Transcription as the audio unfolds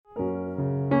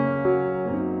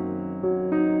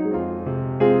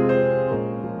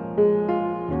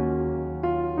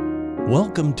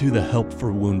Welcome to the Help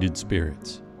for Wounded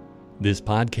Spirits. This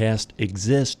podcast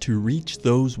exists to reach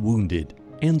those wounded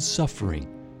and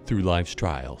suffering through life's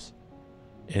trials.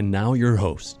 And now your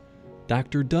host,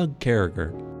 Dr. Doug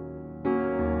Carriger.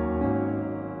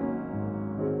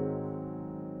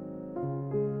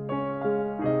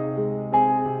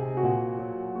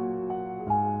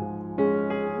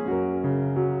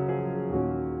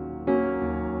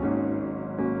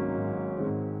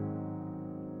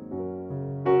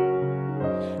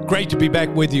 Great to be back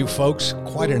with you, folks.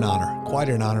 Quite an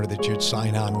honor that you'd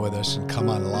sign on with us and come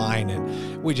online.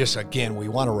 And we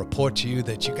want to report to you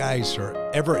that you guys are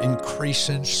ever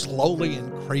increasing, slowly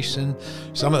increasing.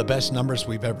 Some of the best numbers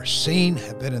we've ever seen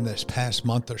have been in this past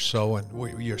month or so,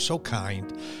 and you're so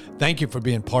kind. Thank you for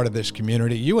being part of this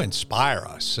community. You inspire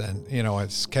us. And,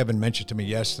 as Kevin mentioned to me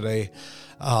yesterday,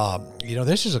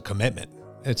 this is a commitment.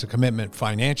 It's a commitment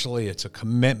financially. It's a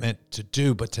commitment to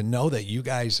do, but to know that you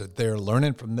guys are there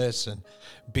learning from this and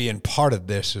being part of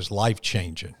this is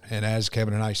life-changing. And as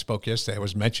Kevin and I spoke yesterday, I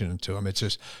was mentioning to him, it's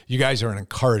just, you guys are an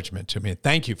encouragement to me.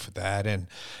 Thank you for that. And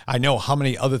I know how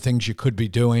many other things you could be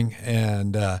doing,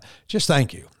 and just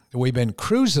thank you. We've been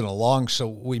cruising along, so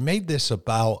we made this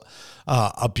about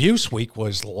Abuse Week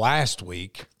was last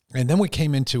week, and then we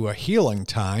came into a healing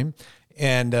time,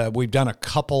 and we've done a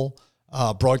couple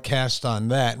broadcast on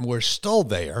that, and we're still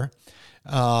there.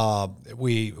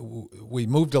 We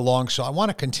moved along, so I want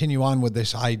to continue on with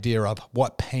this idea of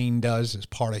what pain does as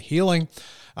part of healing.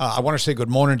 I want to say good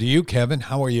morning to you, Kevin.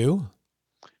 How are you?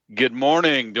 Good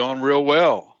morning. Doing real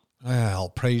well. Well,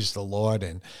 praise the Lord.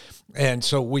 And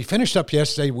so we finished up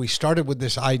yesterday. We started with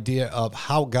this idea of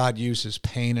how God uses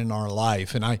pain in our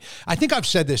life. And I think I've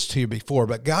said this to you before,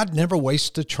 but God never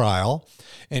wastes a trial,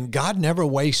 and God never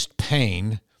wastes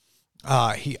pain.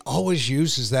 He always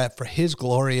uses that for his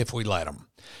glory if we let him.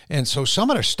 And so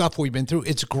some of the stuff we've been through,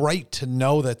 it's great to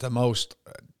know that the most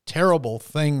terrible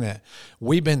thing that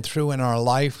we've been through in our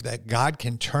life, that God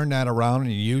can turn that around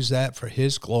and use that for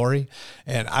his glory.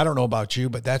 And I don't know about you,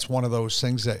 but that's one of those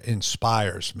things that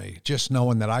inspires me, just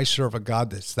knowing that I serve a God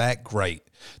that's that great,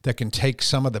 that can take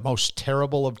some of the most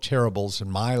terrible of terribles in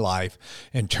my life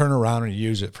and turn around and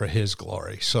use it for his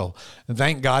glory. So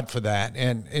thank God for that.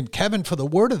 And Kevin, for the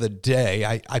word of the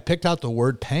day, I picked out the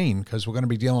word pain because we're going to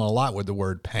be dealing a lot with the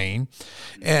word pain.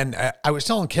 And I was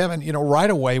telling Kevin, right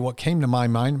away what came to my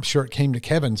mind, I'm sure it came to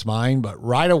Kevin's mind, but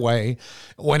right away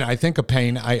when I think of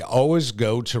pain, I always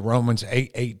go to Romans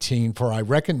 8:18, for I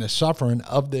reckon the suffering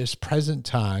of this present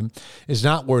time is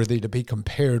not worthy to be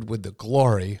compared with the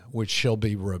glory which shall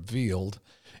be revealed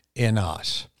in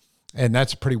us. And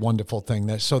that's a pretty wonderful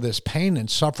thing. So this pain and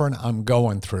suffering I'm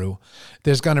going through,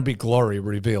 there's going to be glory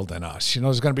revealed in us.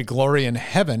 There's going to be glory in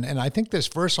heaven. And I think this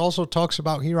verse also talks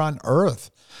about here on earth,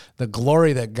 the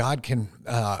glory that God can,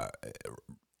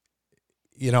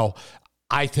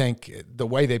 I think the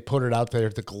way they put it out there,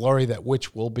 the glory that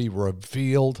which will be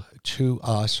revealed to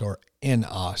us or in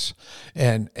us.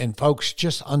 And folks,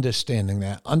 just understanding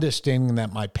that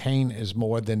my pain is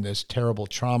more than this terrible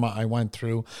trauma I went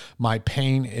through. My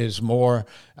pain is more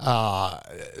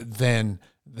than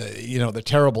the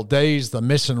terrible days, the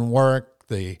missing work,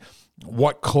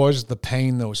 what caused the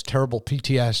pain, those terrible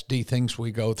PTSD things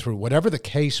we go through, whatever the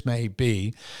case may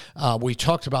be. We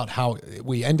talked about how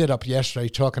we ended up yesterday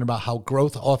talking about how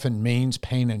growth often means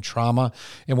pain and trauma.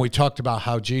 And we talked about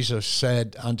how Jesus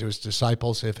said unto his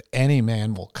disciples, if any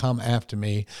man will come after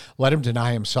me, let him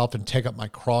deny himself and take up my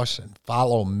cross and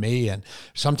follow me. And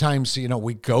sometimes,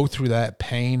 we go through that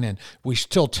pain and we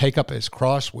still take up his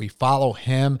cross. We follow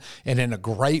him. And in a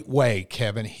great way,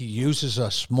 Kevin, he uses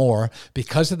us more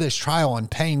because of this trial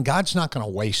and pain. God's not going to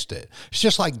waste it. It's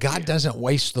just like God doesn't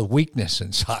waste the weakness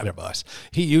inside of us.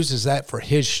 He uses that for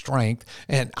his strength.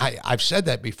 And I've said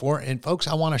that before. And folks,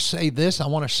 I want to say this. I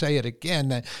want to say it again,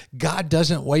 that God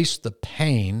doesn't waste the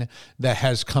pain that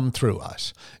has come through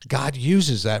us. God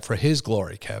uses that for his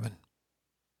glory, Kevin.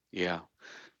 Yeah.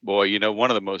 Boy,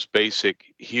 one of the most basic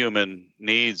human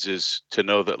needs is to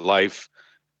know that life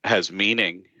has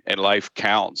meaning and life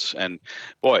counts. And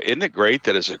boy, isn't it great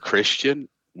that as a Christian,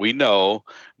 we know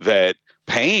that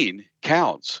pain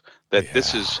counts, that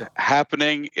this is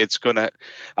happening.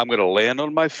 I'm going to land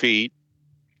on my feet.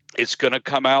 It's going to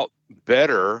come out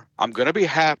better. I'm going to be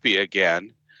happy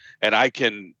again. And I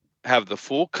can have the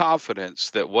full confidence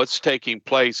that what's taking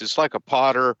place, it's like a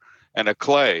potter and a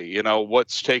clay,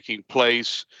 what's taking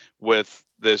place with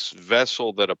this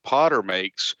vessel that a potter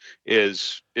makes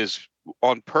is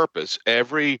on purpose.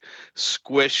 Every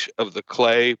squish of the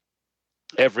clay,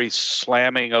 every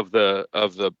slamming of the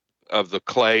of the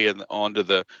clay and onto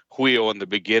the wheel in the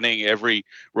beginning, every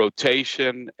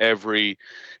rotation, every,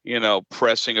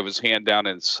 pressing of his hand down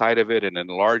inside of it and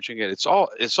enlarging it. It's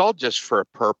all just for a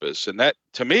purpose. And that,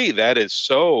 to me, that is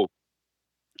so,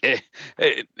 it,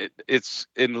 it's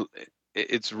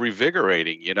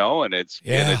revigorating, and it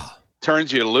Yeah.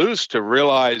 turns you loose to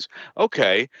realize,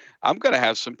 okay, I'm going to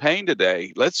have some pain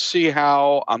today. Let's see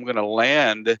how I'm going to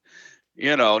land,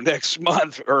 next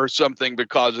month or something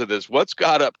because of this. What's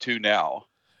God up to now?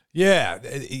 Yeah,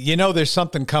 there's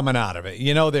something coming out of it.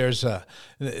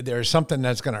 There's something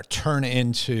that's going to turn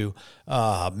into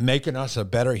making us a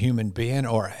better human being,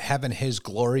 or having His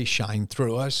glory shine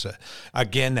through us.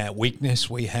 Again, that weakness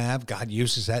we have, God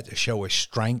uses that to show His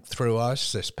strength through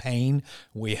us. This pain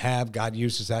we have, God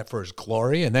uses that for His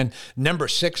glory. And then number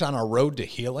 6 on our road to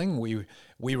healing,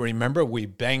 we remember we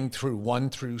banged through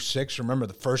 1 through 6. Remember,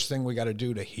 the first thing we got to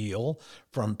do to heal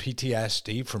from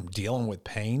PTSD, from dealing with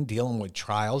pain, dealing with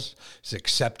trials, is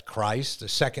accept Christ. The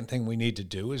second thing we need to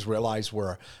do is realize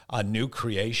we're a new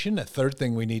creation. The third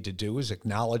thing we need to do is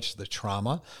acknowledge the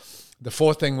trauma. The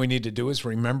fourth thing we need to do is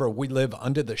remember we live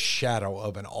under the shadow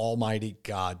of an almighty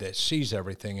God that sees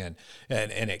everything, and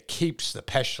it keeps the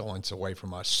pestilence away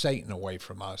from us, Satan away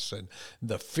from us, and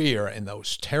the fear and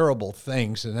those terrible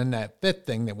things. And then that fifth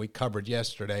thing that we covered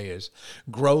yesterday is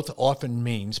growth often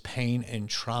means pain and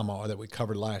trauma, or that we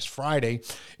covered last Friday.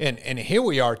 And here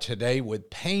we are today with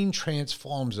pain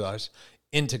transforms us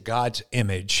into God's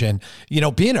image. And,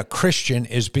 being a Christian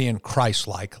is being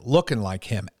Christ-like, looking like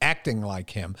Him, acting like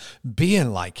Him,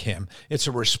 being like Him. It's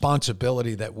a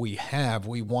responsibility that we have.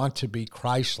 We want to be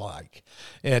Christ-like.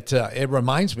 It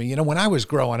reminds me, when I was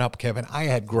growing up, Kevin, I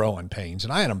had growing pains,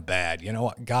 and I had them bad.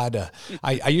 God,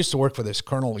 I used to work for this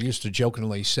colonel who used to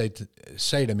jokingly say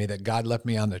to me that God left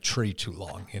me on the tree too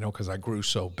long, because I grew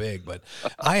so big. But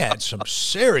I had some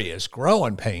serious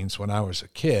growing pains when I was a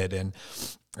kid,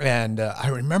 and I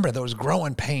remember those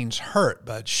growing pains hurt,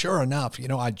 but sure enough,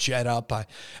 I jet up.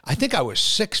 I think I was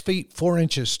 6 feet 4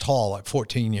 inches tall at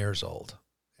 14 years old.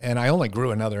 And I only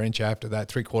grew another inch after that,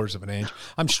 3/4 of an inch.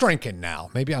 I'm shrinking now.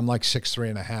 Maybe I'm like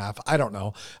 6'3.5". I don't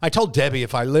know. I told Debbie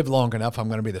if I live long enough, I'm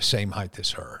going to be the same height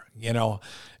as her,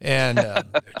 and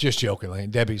just jokingly.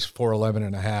 And Debbie's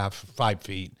 4'11.5", 5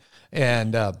 feet.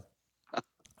 And,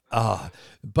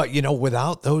 but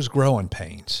without those growing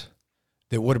pains,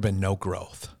 there would have been no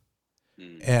growth.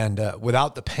 And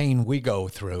without the pain we go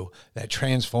through that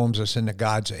transforms us into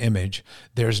God's image,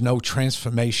 there's no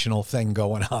transformational thing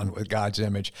going on with God's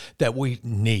image that we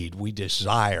need, we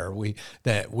desire,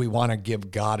 that we want to give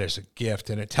God as a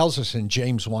gift. And it tells us in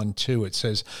James 1:2, it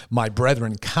says, "My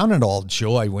brethren, count it all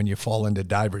joy when you fall into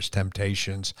divers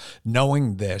temptations,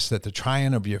 knowing this, that the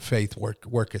trying of your faith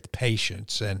worketh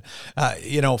patience." And,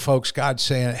 folks, God's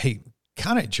saying, hey,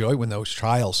 count it joy when those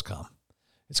trials come.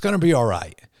 It's going to be all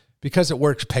right, because it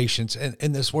works patience.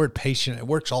 And this word patient, it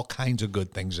works all kinds of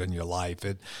good things in your life.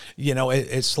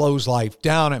 It slows life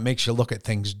down. It makes you look at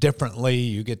things differently.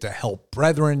 You get to help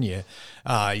brethren. You're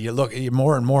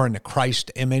more and more in the Christ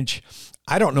image.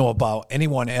 I don't know about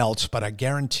anyone else, but I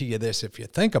guarantee you this, if you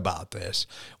think about this,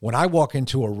 when I walk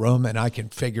into a room and I can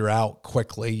figure out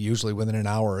quickly, usually within an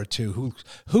hour or two,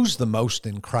 who's the most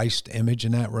in Christ image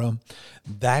in that room,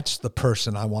 that's the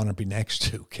person I want to be next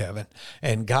to, Kevin.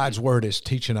 And God's word is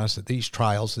teaching us that these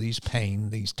trials, these pain,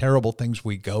 these terrible things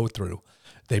we go through,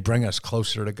 they bring us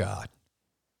closer to God.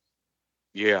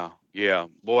 Yeah.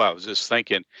 Boy, I was just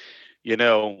thinking,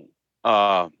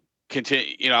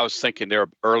 continue. I was thinking there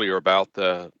earlier about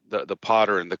the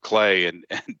potter and the clay, and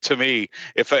to me,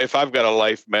 if I've got a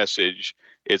life message,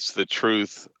 it's the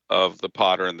truth of the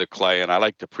potter and the clay, and I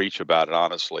like to preach about it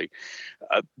honestly.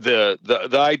 The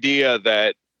idea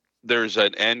that there's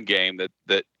an end game,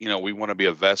 that we want to be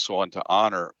a vessel unto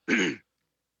honor,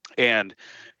 and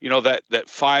that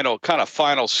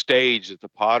final stage that the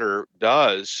potter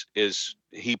does is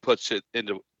he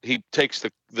takes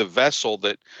the vessel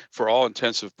that, for all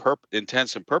intents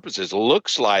and purposes,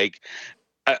 looks like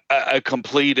a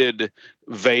completed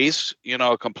vase,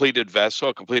 a completed vessel,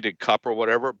 a completed cup or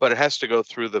whatever, but it has to go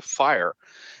through the fire.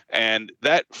 And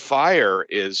that fire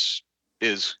is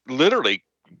literally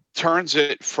turns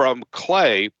it from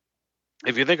clay.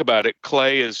 If you think about it,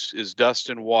 clay is dust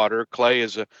and water. Clay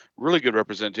is a really good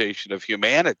representation of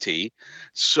humanity.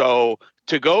 So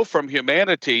to go from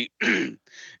humanity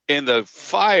in the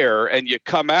fire, and you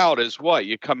come out as what?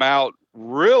 You come out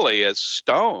really as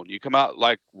stone. You come out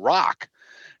like rock,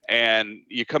 and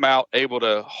you come out able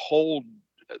to hold,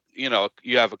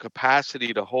 you have a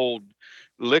capacity to hold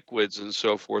liquids and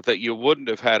so forth that you wouldn't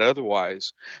have had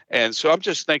otherwise. And so I'm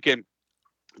just thinking,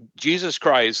 Jesus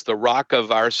Christ, the rock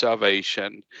of our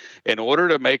salvation, in order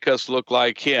to make us look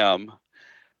like him,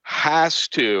 has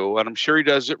to, and I'm sure he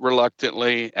does it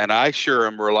reluctantly, and I sure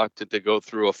am reluctant to go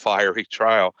through a fiery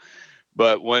trial.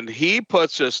 But when he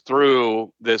puts us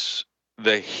through this,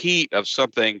 the heat of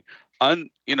something,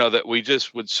 that we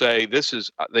just would say, this is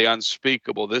the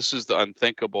unspeakable, this is the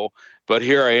unthinkable. But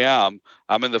here I am,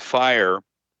 I'm in the fire,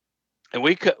 and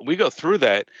we go through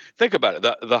that. Think about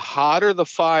it. The hotter the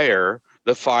fire,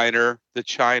 the finer the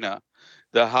china.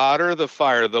 The hotter the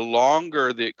fire, the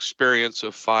longer the experience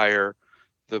of fire,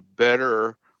 the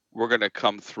better we're going to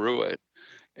come through it.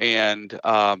 And,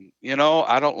 I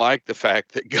don't like the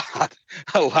fact that God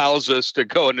allows us to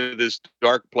go into this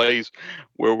dark place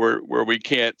where we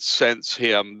can't sense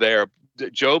him there.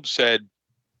 Job said,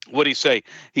 what did he say?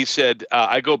 He said,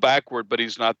 I go backward, but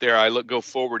he's not there. Go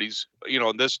forward. He's,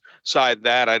 on this side,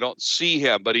 that I don't see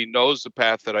him, but he knows the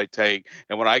path that I take.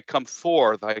 And when I come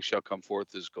forth, I shall come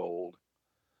forth as gold.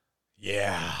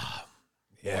 Yeah.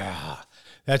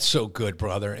 That's so good,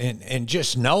 brother. And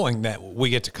just knowing that we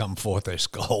get to come forth as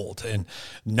gold, and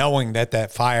knowing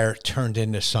that fire turned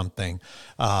into something,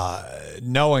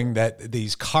 knowing that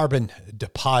these carbon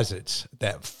deposits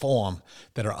that form,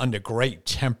 that are under great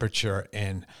temperature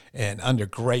and under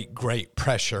great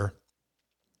pressure,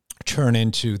 turn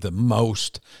into the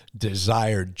most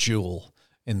desired jewel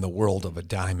in the world of a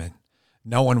diamond.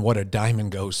 Knowing what a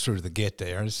diamond goes through to get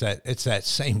there, it's that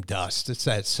same dust, it's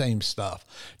that same stuff,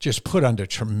 just put under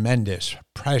tremendous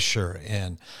pressure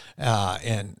and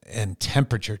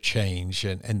temperature change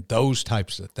and those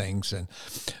types of things. And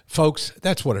folks,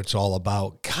 that's what it's all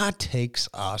about. God takes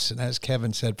us, and as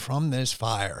Kevin said, from this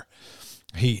fire.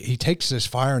 He takes this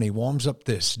fire and he warms up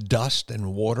this dust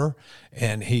and water,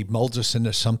 and he molds us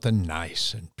into something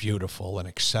nice and beautiful and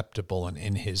acceptable and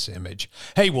in his image.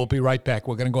 Hey, we'll be right back.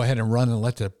 We're going to go ahead and run and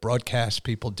let the broadcast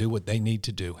people do what they need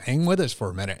to do. Hang with us for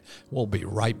a minute. We'll be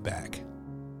right back.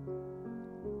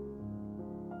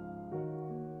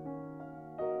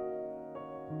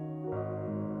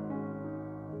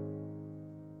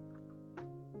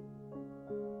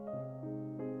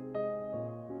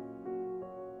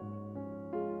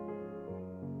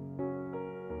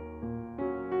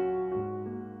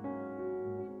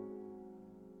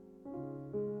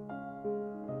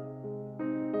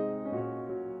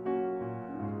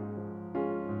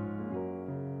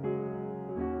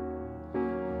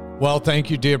 Well, thank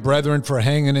you, dear brethren, for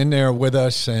hanging in there with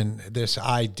us, and this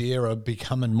idea of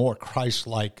becoming more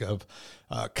Christ-like, of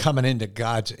coming into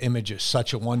God's image is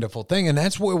such a wonderful thing. And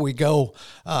that's where we go,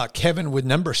 Kevin, with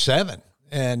number 7.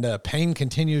 And pain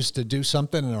continues to do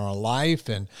something in our life.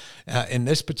 And in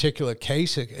this particular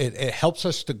case, it helps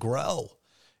us to grow.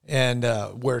 And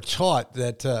we're taught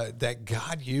that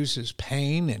God uses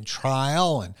pain and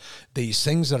trial and these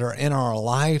things that are in our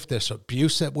life, this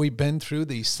abuse that we've been through,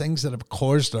 these things that have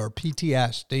caused our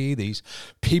PTSD, these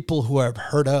people who have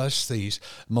hurt us, these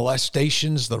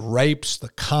molestations, the rapes, the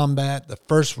combat, the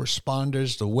first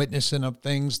responders, the witnessing of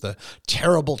things, the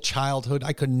terrible childhood.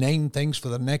 I could name things for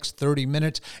the next 30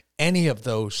 minutes. Any of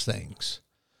those things,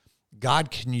 God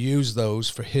can use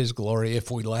those for his glory if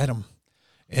we let him.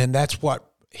 And that's what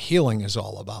healing is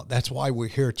all about. That's why we're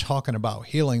here talking about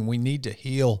healing. We need to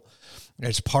heal.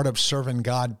 It's part of serving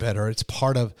God better. It's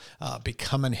part of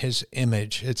becoming his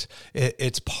image.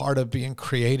 It's part of being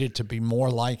created to be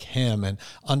more like him, and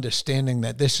understanding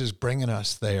that this is bringing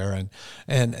us there.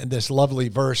 And this lovely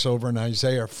verse over in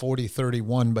Isaiah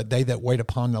 40:31, but they that wait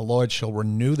upon the Lord shall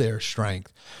renew their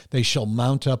strength. They shall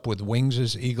mount up with wings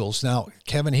as eagles. Now,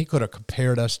 Kevin, he could have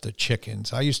compared us to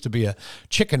chickens. I used to be a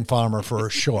chicken farmer for a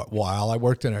short while. I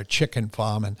worked in a chicken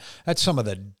farm, and that's some of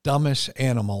the dumbest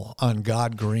animal on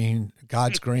God's green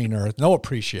earth. No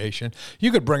appreciation.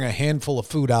 You could bring a handful of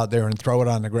food out there and throw it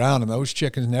on the ground, and those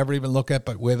chickens never even look at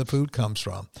but where the food comes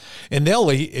from. And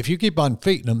they'll eat, if you keep on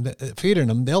feeding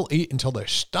them, they'll eat until their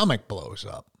stomach blows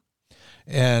up.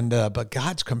 And but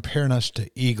God's comparing us to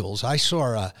eagles. I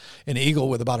saw an eagle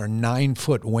with about a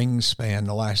 9-foot wingspan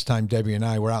the last time Debbie and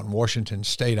I were out in Washington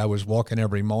State. I was walking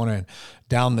every morning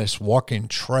down this walking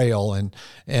trail,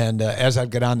 and as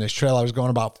I'd get on this trail, I was going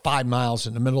about 5 miles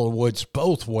in the middle of the woods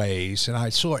both ways, and I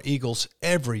saw eagles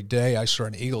every day. I saw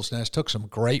an eagle's nest, took some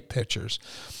great pictures.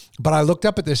 But I looked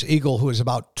up at this eagle who was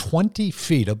about 20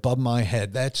 feet above my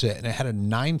head. That's it. And it had a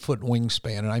 9-foot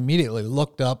wingspan. And I immediately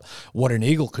looked up what an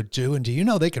eagle could do. And do you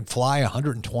know they can fly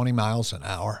 120 miles an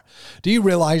hour? Do you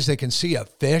realize they can see a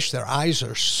fish? Their eyes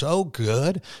are so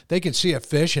good. They can see a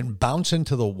fish and bounce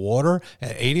into the water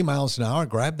at 80 miles an hour,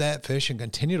 grab that fish and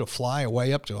continue to fly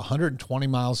away up to 120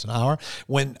 miles an hour.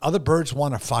 When other birds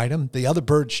want to fight them, the other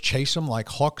birds chase them like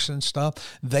hawks and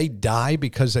stuff. They die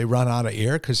because they run out of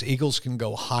air, because eagles can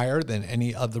go higher than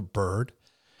any other bird.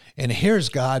 And here's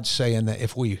God saying that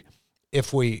if we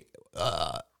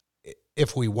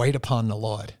wait upon the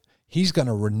Lord, He's going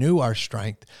to renew our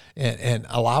strength and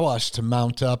allow us to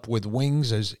mount up with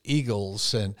wings as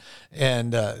eagles,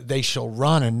 and they shall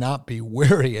run and not be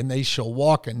weary, and they shall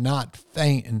walk and not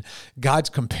faint. And God's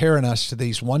comparing us to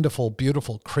these wonderful,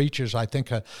 beautiful creatures. I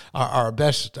think are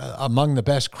best among the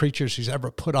best creatures He's ever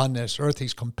put on this earth.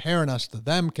 He's comparing us to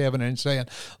them, Kevin, and saying,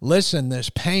 listen, this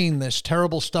pain, this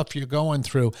terrible stuff you're going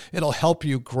through, it'll help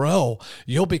you grow.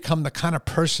 You'll become the kind of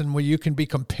person where you can be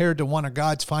compared to one of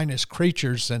God's finest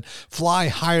creatures and fly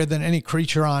higher than any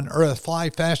creature on earth, fly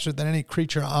faster than any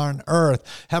creature on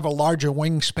earth, have a larger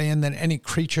wingspan than any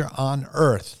creature on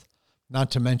earth, not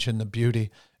to mention the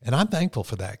beauty. And I'm thankful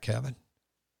for that, Kevin.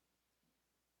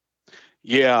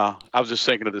 Yeah, I was just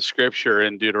thinking of the scripture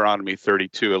in Deuteronomy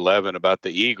 32:11 about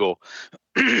the eagle.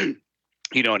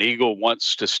 You know, an eagle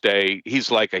wants to stay.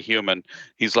 He's like a human.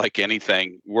 He's like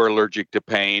anything. We're allergic to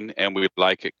pain and we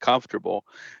like it comfortable.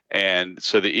 And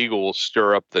so the eagle will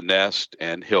stir up the nest,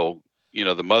 and he'll,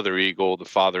 the mother eagle, the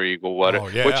father eagle, whatever,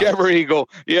 whichever eagle,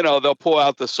 they'll pull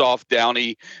out the soft,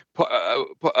 downy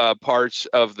parts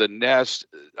of the nest.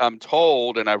 I'm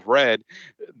told, and I've read,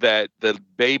 that the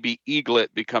baby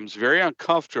eaglet becomes very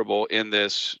uncomfortable in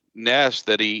this nest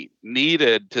that he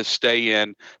needed to stay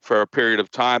in for a period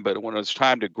of time. But when it was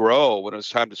time to grow, when it was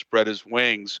time to spread his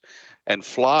wings and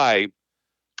fly,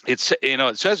 it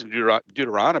says in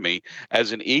Deuteronomy,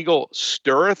 as an eagle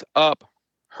stirreth up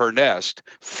her nest,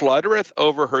 fluttereth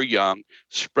over her young,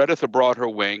 spreadeth abroad her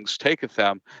wings, taketh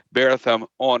them, beareth them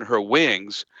on her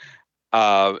wings.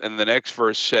 And the next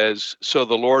verse says, so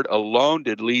the Lord alone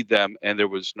did lead them, and there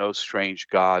was no strange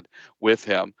God with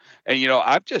him. And,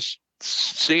 I'm just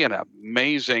seeing an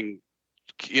amazing,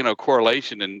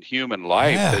 correlation in human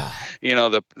life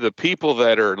that, the people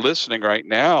that are listening right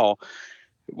now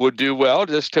would do well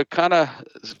just to kind of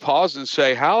pause and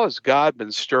say, how has God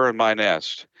been stirring my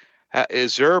nest?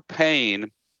 Is there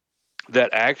pain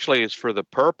that actually is for the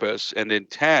purpose and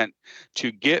intent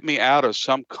to get me out of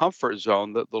some comfort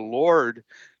zone that the Lord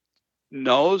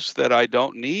knows that I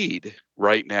don't need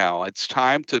right now? It's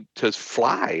time to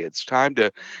fly. It's time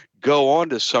to go on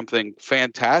to something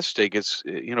fantastic. It's,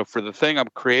 for the thing I'm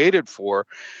created for.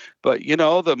 But,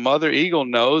 the mother eagle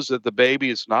knows that the baby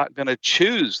is not going to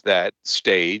choose that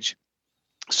stage.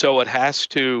 So it has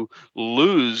to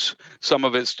lose some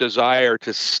of its desire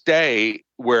to stay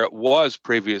where it was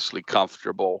previously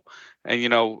comfortable.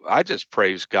 And, I just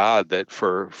praise God that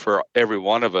for every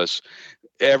one of us,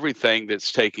 everything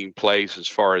that's taking place as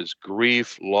far as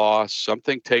grief, loss,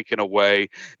 something taken away,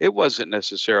 it wasn't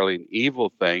necessarily an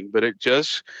evil thing, but it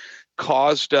just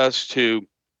caused us to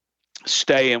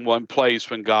stay in one place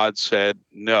when God said,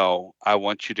 no, I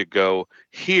want you to go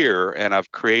here, and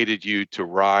I've created you to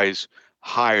rise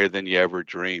higher than you ever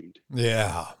dreamed.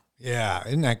 Yeah.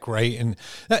 Isn't that great? And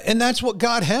that's what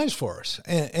God has for us.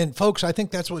 And folks, I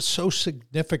think that's what's so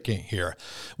significant here.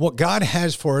 What God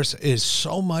has for us is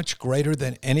so much greater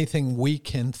than anything we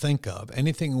can think of,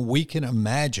 anything we can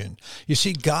imagine. You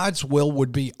see, God's will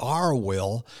would be our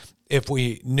will if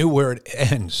we knew where it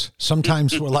ends.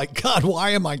 Sometimes we're like, God,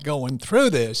 why am I going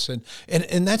through this? And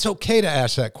that's okay to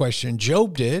ask that question.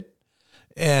 Job did.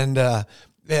 And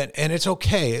it's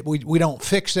okay. We don't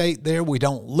fixate there. We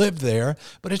don't live there.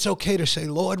 But it's okay to say,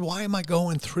 Lord, why am I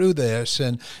going through this?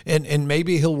 And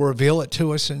maybe He'll reveal it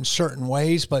to us in certain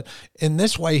ways. But in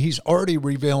this way, He's already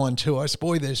revealing to us,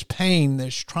 boy, this pain,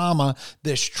 this trauma,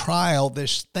 this trial,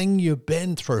 this thing you've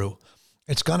been through,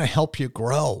 it's going to help you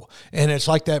grow. And it's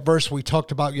like that verse we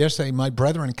talked about yesterday, my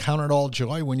brethren, count it all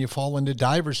joy when you fall into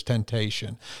divers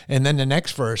temptation. And then the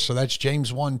next verse, so that's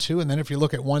James 1:2. And then if you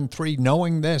look at 1:3,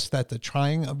 knowing this, that the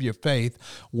trying of your faith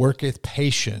worketh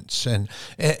patience. And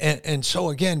so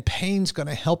again, pain's going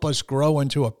to help us grow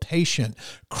into a patient,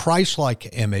 Christ-like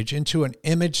image, into an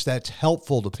image that's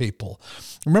helpful to people.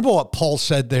 Remember what Paul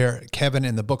said there, Kevin,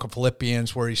 in the book of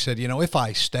Philippians, where he said, if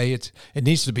I stay, it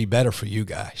needs to be better for you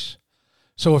guys.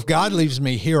 So if God leaves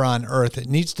me here on earth, it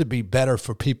needs to be better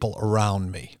for people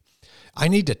around me. I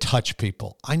need to touch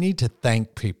people. I need to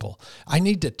thank people. I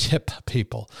need to tip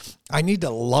people. I need to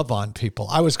love on people.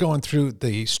 I was going through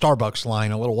the Starbucks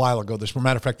line a little while ago. As a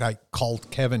matter of fact, I called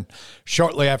Kevin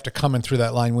shortly after coming through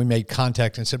that line. We made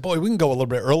contact and said, boy, we can go a little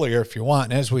bit earlier if you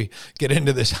want. And as we get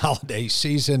into this holiday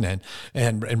season,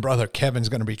 and brother Kevin's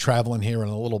going to be traveling here in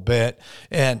a little bit.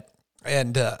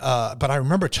 But I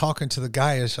remember talking to the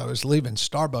guy as I was leaving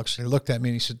Starbucks, and he looked at me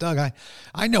and he said, Doug,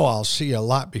 I know I'll see you a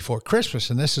lot before Christmas.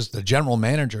 And this is the general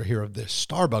manager here of this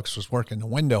Starbucks, was working the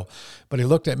window. But he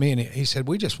looked at me and he said,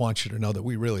 we just want you to know that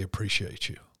we really appreciate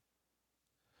you.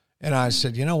 And I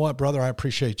said, you know what, brother, I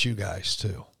appreciate you guys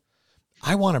too.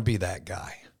 I want to be that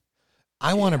guy.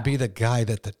 I want to be the guy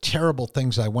that the terrible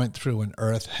things I went through in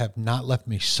earth have not left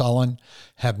me sullen,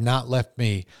 have not left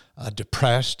me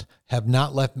depressed, have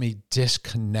not left me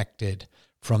disconnected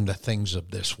from the things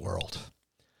of this world.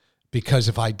 Because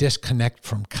if I disconnect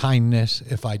from kindness,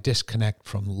 if I disconnect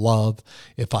from love,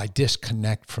 if I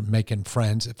disconnect from making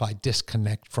friends, if I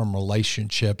disconnect from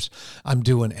relationships, I'm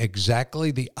doing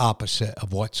exactly the opposite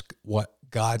of what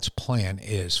God's plan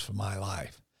is for my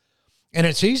life. And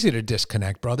it's easy to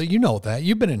disconnect, brother. You know that.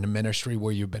 You've been in the ministry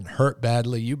where you've been hurt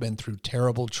badly. You've been through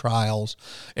terrible trials.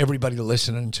 Everybody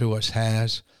listening to us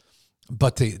has.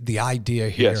 But the idea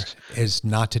here is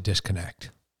not to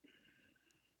disconnect.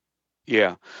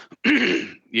 Yeah.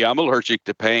 Yeah, I'm allergic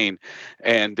to pain.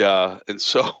 And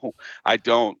so I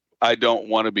don't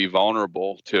want to be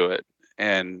vulnerable to it.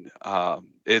 And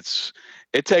it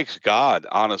takes God,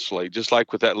 honestly, just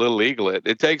like with that little eaglet.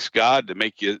 It takes God to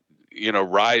make you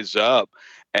rise up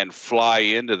and fly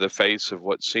into the face of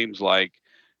what seems like,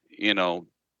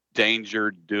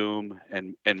 danger, doom,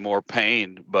 and more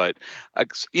pain. But,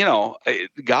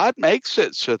 God makes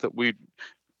it so that we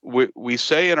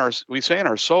say in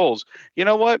our souls, you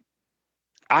know what?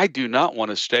 I do not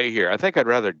want to stay here. I think I'd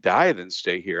rather die than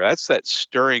stay here. That's that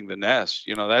stirring the nest.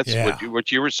 That's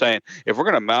what you were saying. If we're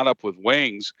going to mount up with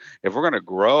wings, if we're going to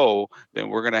grow, then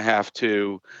we're going to have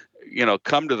to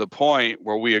come to the point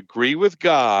where we agree with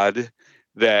God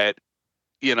that,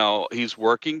 he's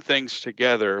working things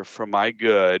together for my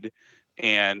good.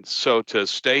 And so to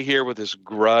stay here with this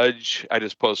grudge, I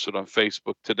just posted on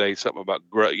Facebook today something about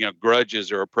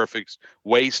grudges are a perfect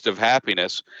waste of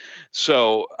happiness.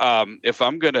 So if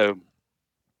I'm gonna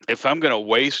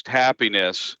waste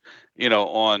happiness,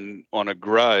 on a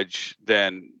grudge,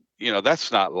 then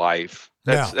that's not life.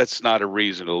 That's not a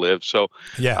reason to live. So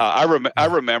I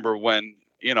remember when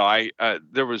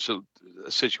there was a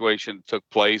situation that took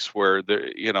place where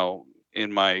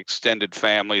in my extended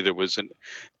family there was an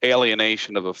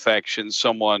alienation of affection.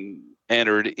 Someone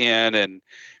entered in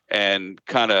and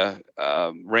kind of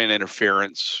ran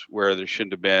interference where there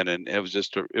shouldn't have been, and it was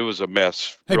a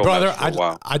mess. Hey, brother,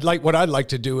 I'd like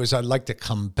to do is I'd like to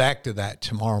come back to that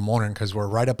tomorrow morning because we're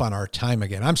right up on our time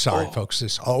again. I'm sorry, folks,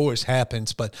 this always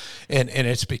happens, but and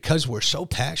it's because we're so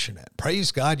passionate.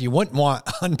 Praise God, you wouldn't want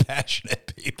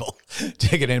unpassionate people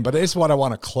to get in, but it's what I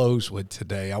want to close with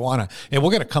today. And we're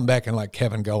going to come back and let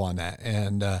Kevin go on that,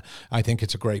 and I think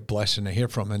it's a great blessing to hear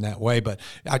from him in that way. But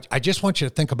I just want you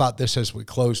to think about this as we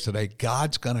close today.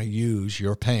 God's going to use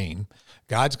your pain.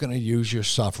 God's going to use your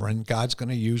suffering. God's going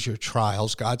to use your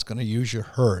trials. God's going to use your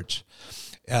hurts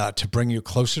to bring you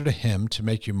closer to him, to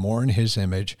make you more in his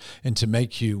image, and to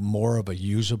make you more of a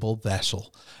usable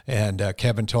vessel. And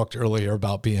Kevin talked earlier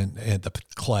about being the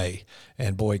clay.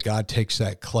 And boy, God takes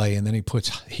that clay and then he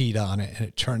puts heat on it, and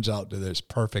it turns out to this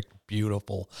perfect,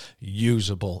 beautiful,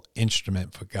 usable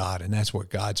instrument for God. And that's what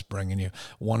God's bringing you.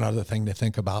 One other thing to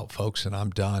think about, folks, and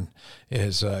I'm done,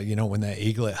 is, when that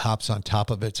eaglet hops on top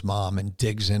of its mom and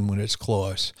digs in with its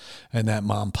claws, and that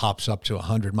mom pops up to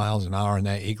 100 miles an hour, and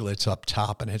that eaglet's up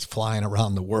top, and it's flying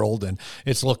around the world, and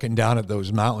it's looking down at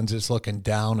those mountains. It's looking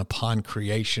down upon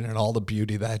creation and all the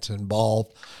beauty that's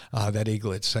involved. That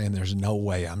eaglet's saying, there's no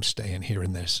way I'm staying here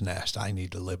in this nest. I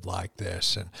need to live like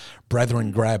this. And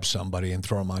brethren, grab somebody and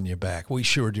throw them on your back. We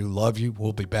sure do love you.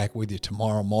 We'll be back with you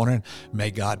tomorrow morning.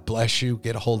 May God bless you.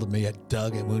 Get a hold of me at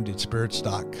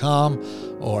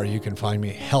doug@woundedspirits.com, or you can find me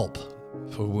Help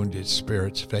for Wounded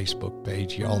Spirits Facebook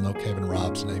page. You all know Kevin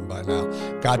Robb's name by now.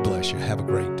 God bless you. Have a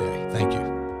great day. Thank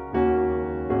you.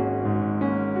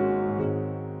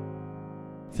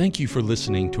 Thank you for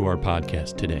listening to our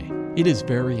podcast today. It is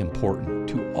very important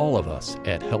to all of us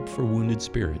at Help for Wounded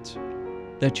Spirits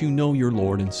that you know your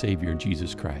Lord and Savior,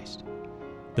 Jesus Christ.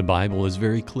 The Bible is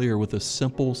very clear with a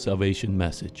simple salvation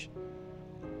message.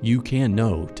 You can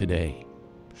know today.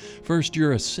 First,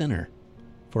 you're a sinner,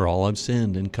 for all have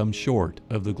sinned and come short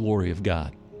of the glory of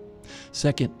God.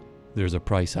 Second, there's a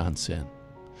price on sin,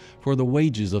 for the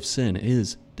wages of sin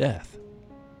is death.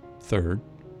 Third,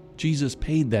 Jesus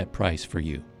paid that price for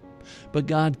you. But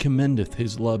God commendeth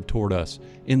his love toward us,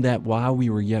 in that while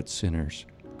we were yet sinners,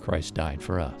 Christ died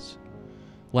for us.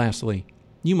 Lastly,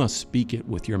 you must speak it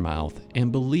with your mouth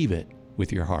and believe it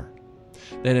with your heart,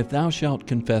 that if thou shalt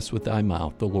confess with thy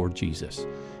mouth the Lord Jesus,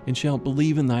 and shalt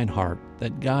believe in thine heart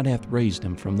that God hath raised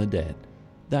him from the dead,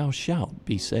 thou shalt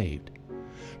be saved.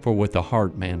 For with the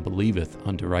heart man believeth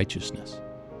unto righteousness,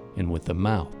 and with the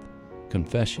mouth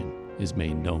confession is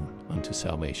made known unto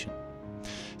salvation.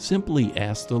 Simply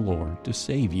ask the Lord to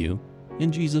save you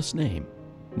in Jesus' name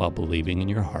while believing in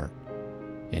your heart,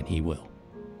 and he will.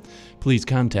 Please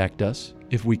contact us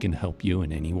if we can help you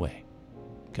in any way.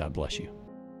 God bless you.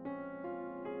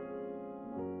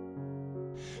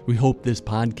 We hope this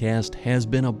podcast has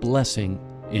been a blessing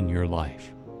in your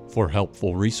life. For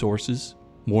helpful resources,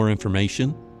 more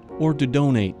information, or to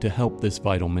donate to help this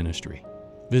vital ministry,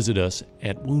 visit us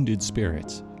at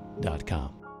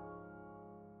woundedspirits.com.